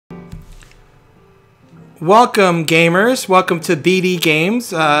Welcome, gamers. Welcome to BD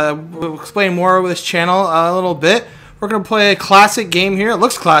Games. We'll explain more of this channel a little bit. We're going to play a classic game here. It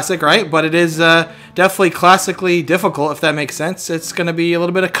looks classic, right? But it is definitely classically difficult, if that makes sense. It's going to be a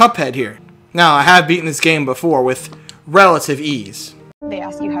little bit of Cuphead here. Now, I have beaten this game before with relative ease. They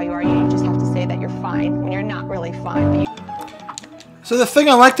ask you how you are, you just have to say that you're fine when you're not really fine. So the thing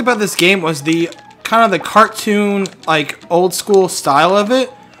I liked about this game was the kind of the cartoon, like, old school style of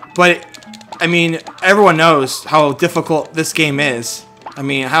it. But I mean, everyone knows how difficult this game is. I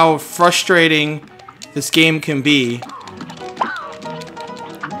mean, how frustrating this game can be.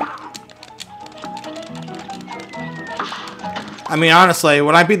 I mean, honestly,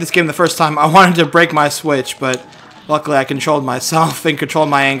 when I beat this game the first time, I wanted to break my Switch, but luckily I controlled myself and controlled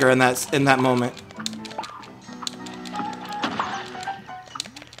my anger in that moment.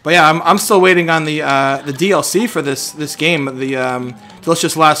 But yeah, I'm still waiting on the DLC for this game, the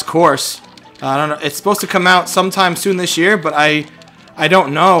Delicious Last Course. I don't know. It's supposed to come out sometime soon this year, but I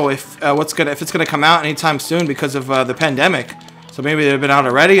don't know if it's gonna come out anytime soon because of the pandemic. So maybe they've been out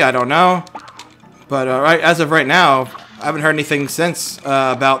already. I don't know. But as of right now, I haven't heard anything since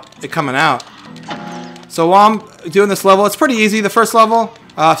about it coming out. So while I'm doing this level, it's pretty easy. The first level,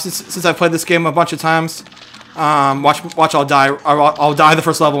 since I've played this game a bunch of times. Watch, I'll die. I'll die the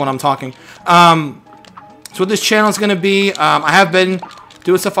first level when I'm talking. So what this channel is gonna be, I have been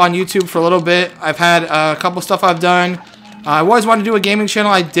doing stuff on YouTube for a little bit. I've had a couple stuff I've done. I always wanted to do a gaming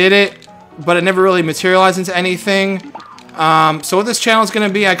channel. I did it, but it never really materialized into anything. So what this channel is going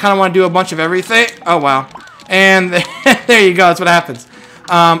to be, I kind of want to do a bunch of everything. Oh, wow. And there you go. That's what happens.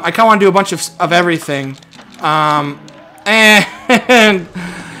 I kind of want to do a bunch of everything. And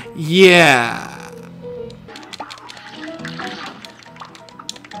yeah.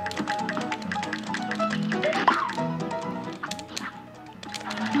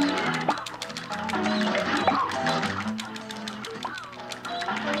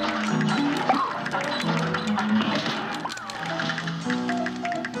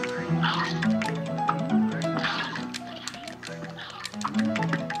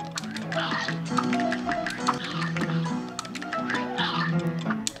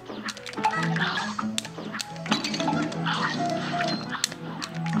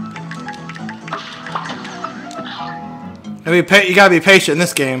 You gotta be patient in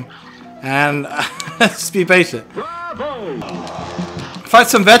this game, and just be patient. Fight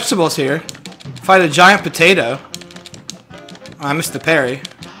some vegetables here. Fight a giant potato. Oh, I missed the parry.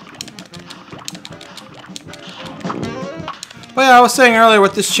 But yeah, I was saying earlier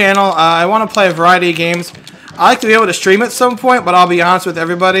with this channel, I want to play a variety of games. I like to be able to stream at some point, but I'll be honest with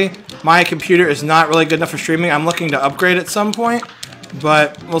everybody, my computer is not really good enough for streaming. I'm looking to upgrade at some point,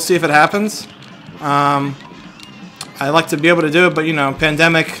 but we'll see if it happens. I like to be able to do it, but you know,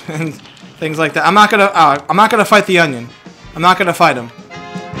 pandemic and things like that. I'm not gonna fight the onion. I'm not gonna fight him.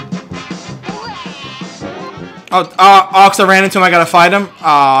 Oh, because I ran into him. I gotta fight him.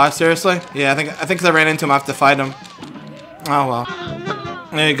 Aw, seriously? Yeah, I think 'cause I ran into him, I have to fight him. Oh well.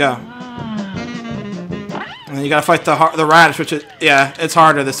 There you go. And then you gotta fight the radish, which is, yeah, it's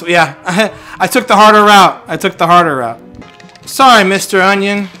harder this way. Yeah, I took the harder route. I took the harder route. Sorry, Mr.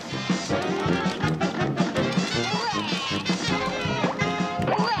 Onion.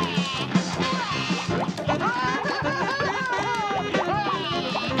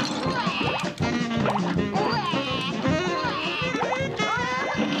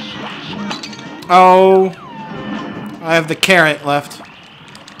 Oh, I have the carrot left.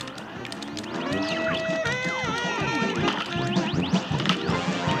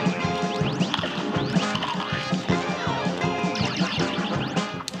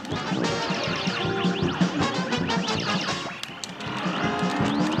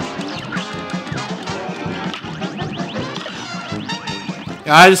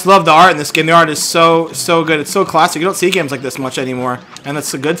 I just love the art in this game. The art is so good. It's so classic. You don't see games like this much anymore, and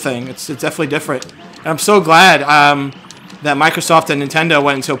that's a good thing. It's definitely different. And I'm so glad that Microsoft and Nintendo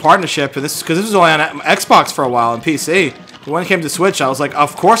went into a partnership, because this was only on Xbox for a while and PC. But when it came to Switch, I was like,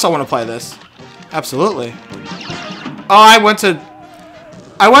 of course I want to play this. Absolutely. Oh, I went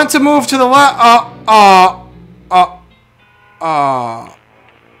to move to the left.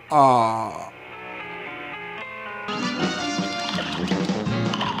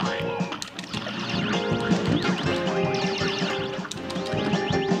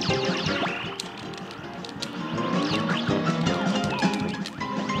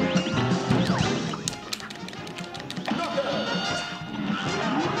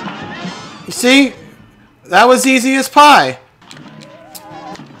 See? That was easy as pie.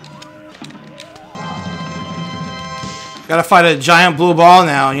 Gotta fight a giant blue ball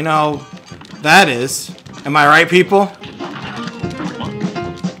now, you know, that is. Am I right, people?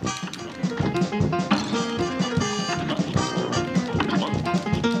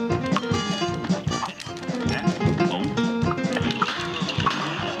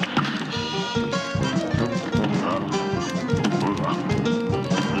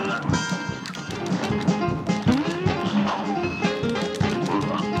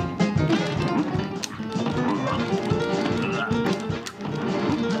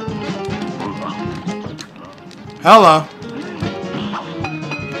 Hello.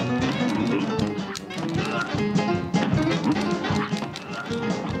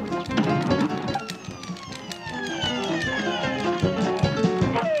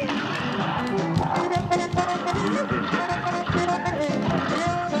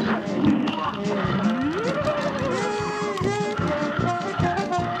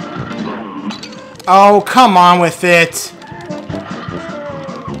 Oh, come on with it.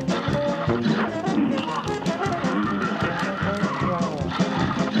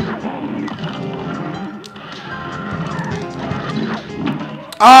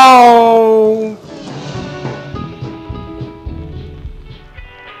 Oh!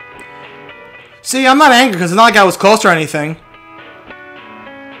 See, I'm not angry because it's not like I was close or anything.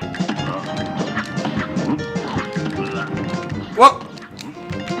 What?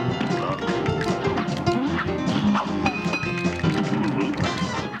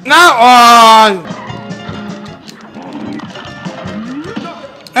 No!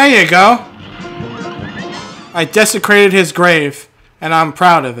 There you go. I desecrated his grave, and I'm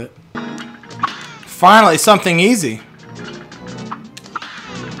proud of it. Finally, something easy.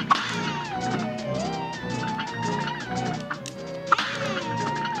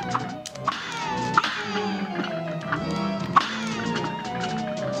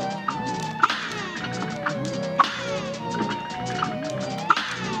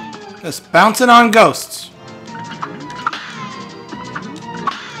 Just bouncing on ghosts.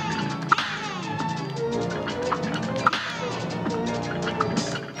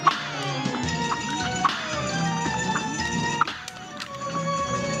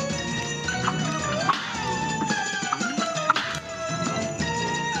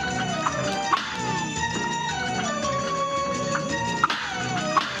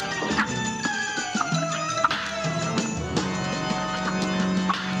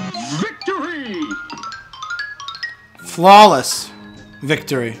 Flawless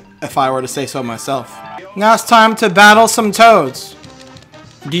victory, if I were to say so myself. Now it's time to battle some toads.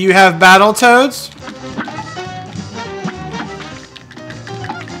 Do you have battle toads?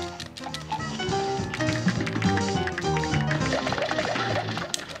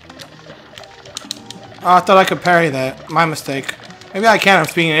 Oh, I thought I could parry that. My mistake. Maybe I can. I'm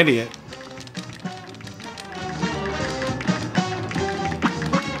just being an idiot.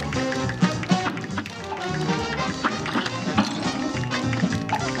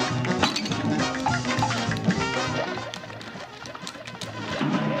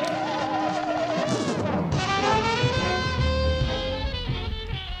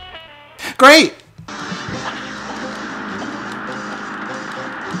 Great!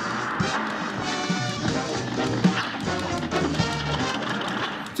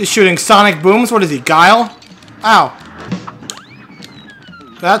 He's shooting sonic booms. What is he, Guile? Ow.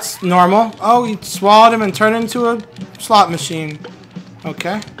 That's normal. Oh, he swallowed him and turned into a slot machine.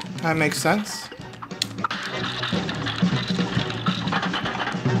 Okay, that makes sense.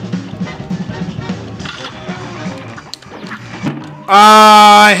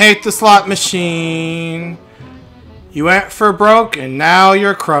 I hate the slot machine. You went for broke and now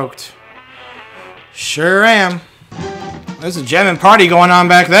you're croaked. Sure am. There's a jamming party going on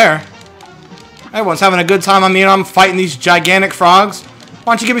back there. Everyone's having a good time. I mean, I'm fighting these gigantic frogs.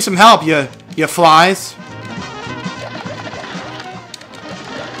 Why don't you give me some help, you flies?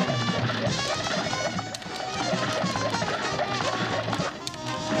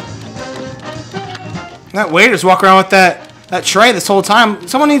 That waiter's walking around with that tray this whole time.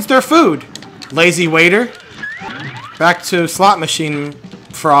 Someone needs their food. Lazy waiter. Back to slot machine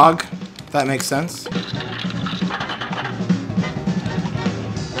frog. If that makes sense.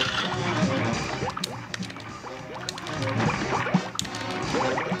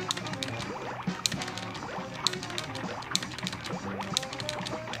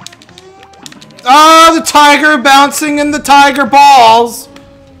 Ah, the tiger bouncing in the tiger balls.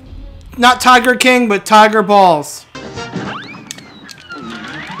 Not Tiger King, but tiger balls.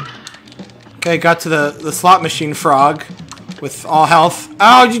 Okay, got to the slot machine frog with all health.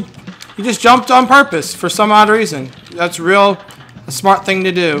 Oh, you just jumped on purpose for some odd reason. That's a smart thing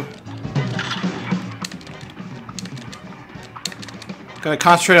to do. Gotta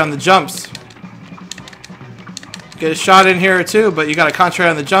concentrate on the jumps. Get a shot in here too, but you gotta concentrate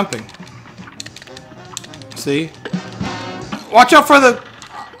on the jumping. See? Watch out for the...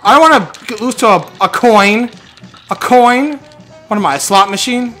 I don't want to lose to a coin. A coin? What am I, a slot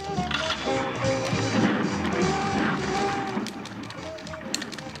machine?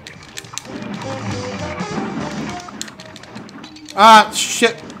 Ah,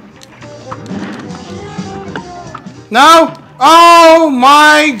 shit. No! Oh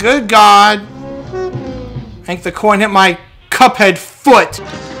my good God! I think the coin hit my Cuphead foot.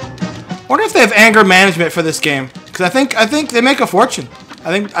 I wonder if they have anger management for this game, because I think they make a fortune.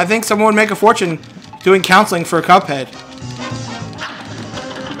 I think someone would make a fortune doing counseling for a Cuphead.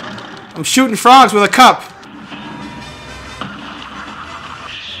 I'm shooting frogs with a cup.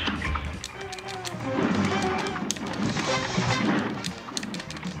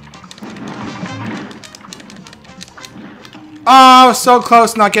 Oh, so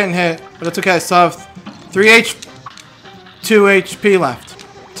close not getting hit. But it's okay, I still have 2 HP left.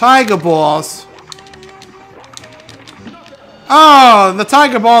 Tiger balls. Oh, the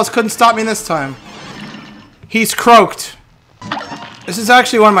tiger balls couldn't stop me this time. He's croaked. This is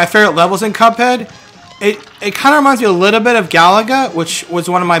actually one of my favorite levels in Cuphead. It kind of reminds me a little bit of Galaga, which was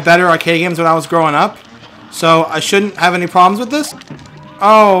one of my better arcade games when I was growing up. So I shouldn't have any problems with this.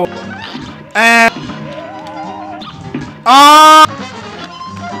 Oh. And...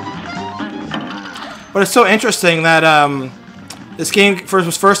 But it's so interesting that this game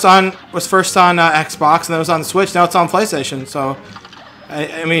was first on Xbox, and then it was on Switch. Now it's on PlayStation. So,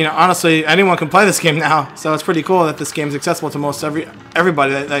 I mean, honestly, anyone can play this game now. So it's pretty cool that this game is accessible to most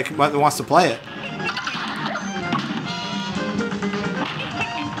everybody that wants to play it.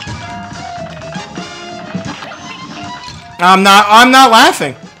 I'm not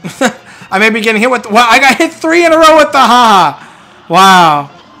laughing. I may be getting hit with... Well, I got hit 3 in a row with the haha. Wow.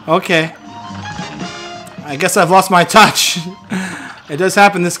 Okay. I guess I've lost my touch. It does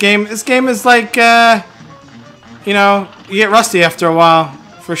happen. This game is like, you know, you get rusty after a while,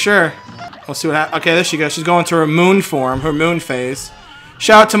 for sure. We'll see what happens. Okay, there she goes. She's going to her moon form, her moon phase.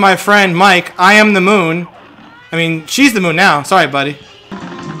 Shout out to my friend Mike. I am the moon. I mean, she's the moon now. Sorry, buddy.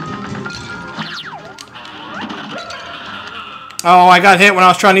 Oh, I got hit when I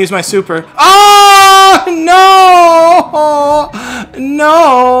was trying to use my super. Oh, no!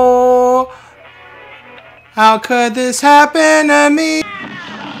 No! How could this happen to me?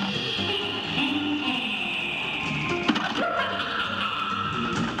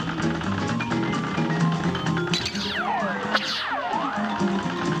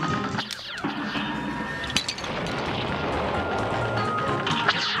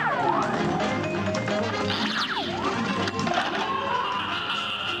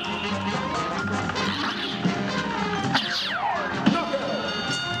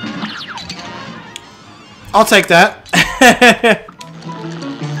 I'll take that.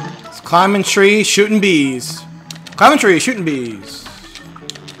 It's climbing trees, shooting bees. Climbing trees, shooting bees.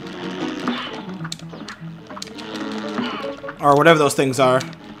 Or whatever those things are.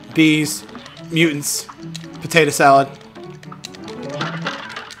 Bees, mutants, potato salad.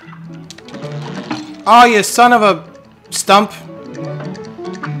 Oh, you son of a stump.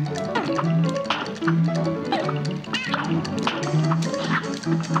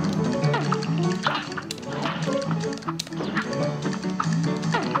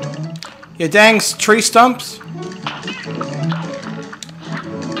 You dang tree stumps.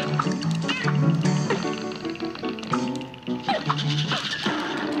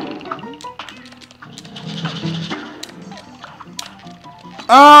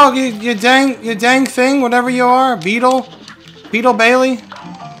 Oh, you dang thing, whatever you are, Beetle Bailey.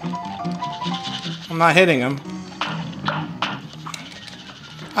 I'm not hitting him.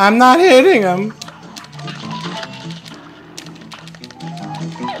 I'm not hitting him.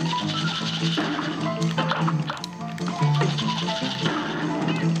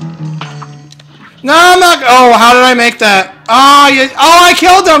 No, I'm not. Oh, how did I make that? Oh, I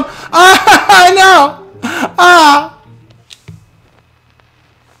killed him. Ah, no. Ah.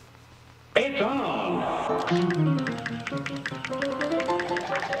 It's on.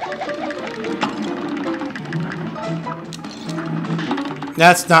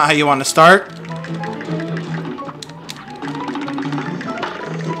 That's not how you want to start.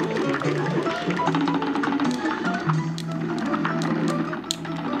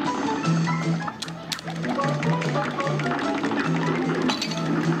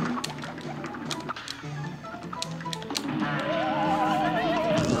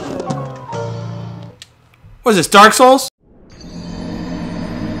 What is this, Dark Souls?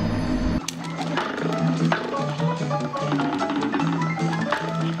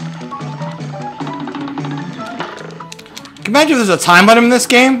 Imagine if there's a time limit in this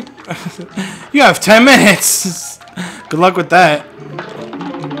game. You have 10 minutes. Good luck with that.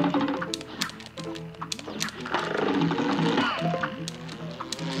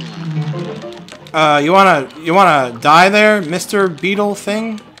 You wanna die there, Mr. Beetle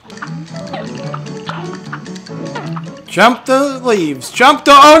thing? Jump the leaves. Jump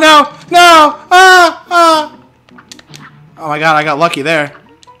the. Oh no! No! Ah! Ah! Oh my god! I got lucky there.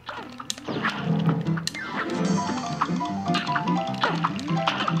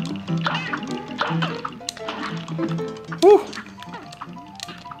 Woo!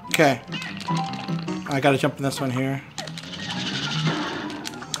 Okay. I gotta jump in this one here.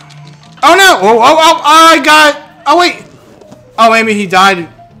 Oh no! Oh, oh, oh, I got... Oh wait! Oh, maybe he died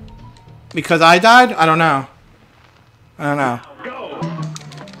because I died? I don't know. I don't know.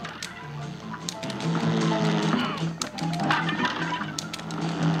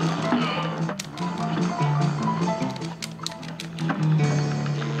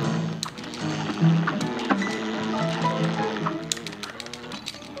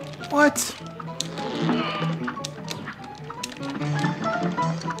 What?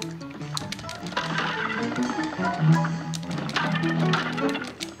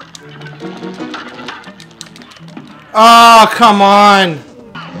 Oh, come on.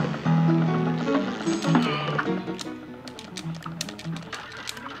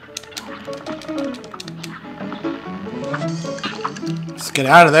 Let's get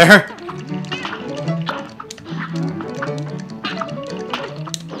out of there.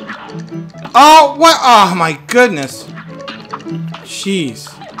 Oh, what? Oh, my goodness. Jeez.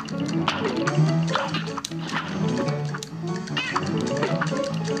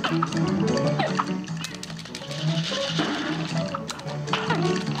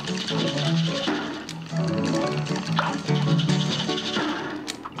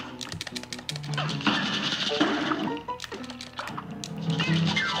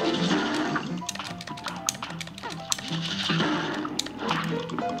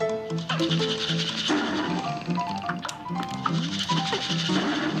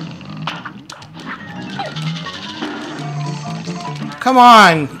 Come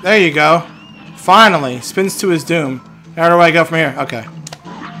on! There you go. Finally. Spins to his doom. Where do I go from here? Okay.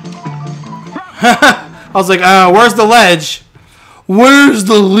 I was like, where's the ledge? Where's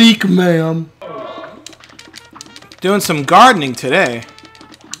the leak, ma'am? Doing some gardening today.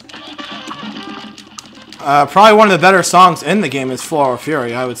 Probably one of the better songs in the game is Floral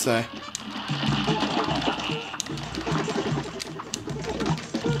Fury, I would say.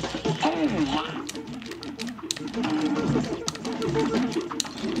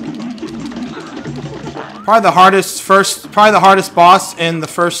 Probably the hardest boss in the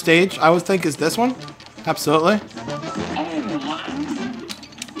first stage, I would think, is this one. Absolutely.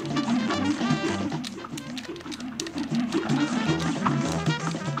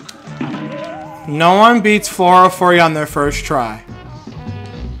 No one beats Floral Fury on their first try.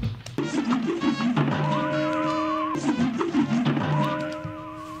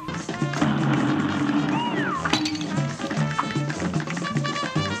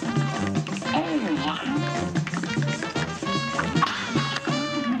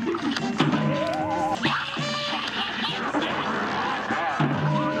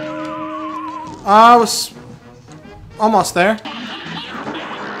 I was almost there.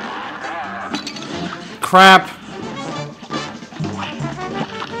 Crap.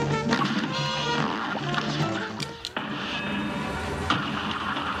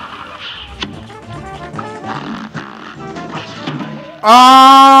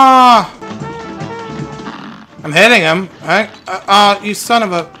 Ah! I'm hitting him. You son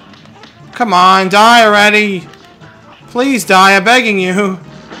of a... Come on, die already. Please die, I'm begging you.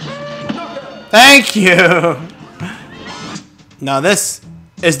 Thank you! Now this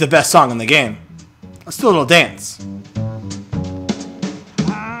is the best song in the game. Let's do a little dance.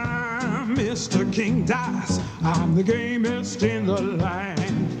 I'm Mr. King Dice. I'm the gamest in the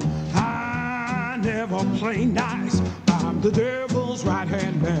land. I never play nice. I'm the devil's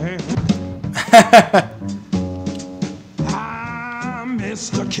right-hand man. I'm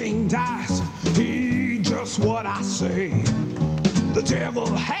Mr. King Dice. He just what I say. The devil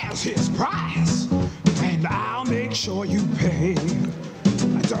has his price, and I'll make sure you pay.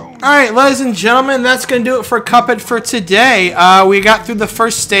 Alright, ladies and gentlemen, that's going to do it for Cuphead for today. We got through the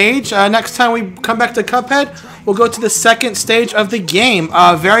first stage. Next time we come back to Cuphead, we'll go to the second stage of the game.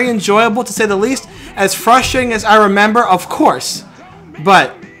 Very enjoyable, to say the least. As frustrating as I remember, of course.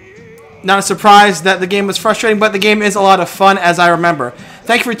 But not a surprise that the game was frustrating, but the game is a lot of fun, as I remember.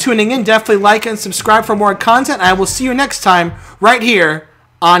 Thank you for tuning in. Definitely like and subscribe for more content. I will see you next time right here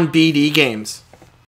on BD Games.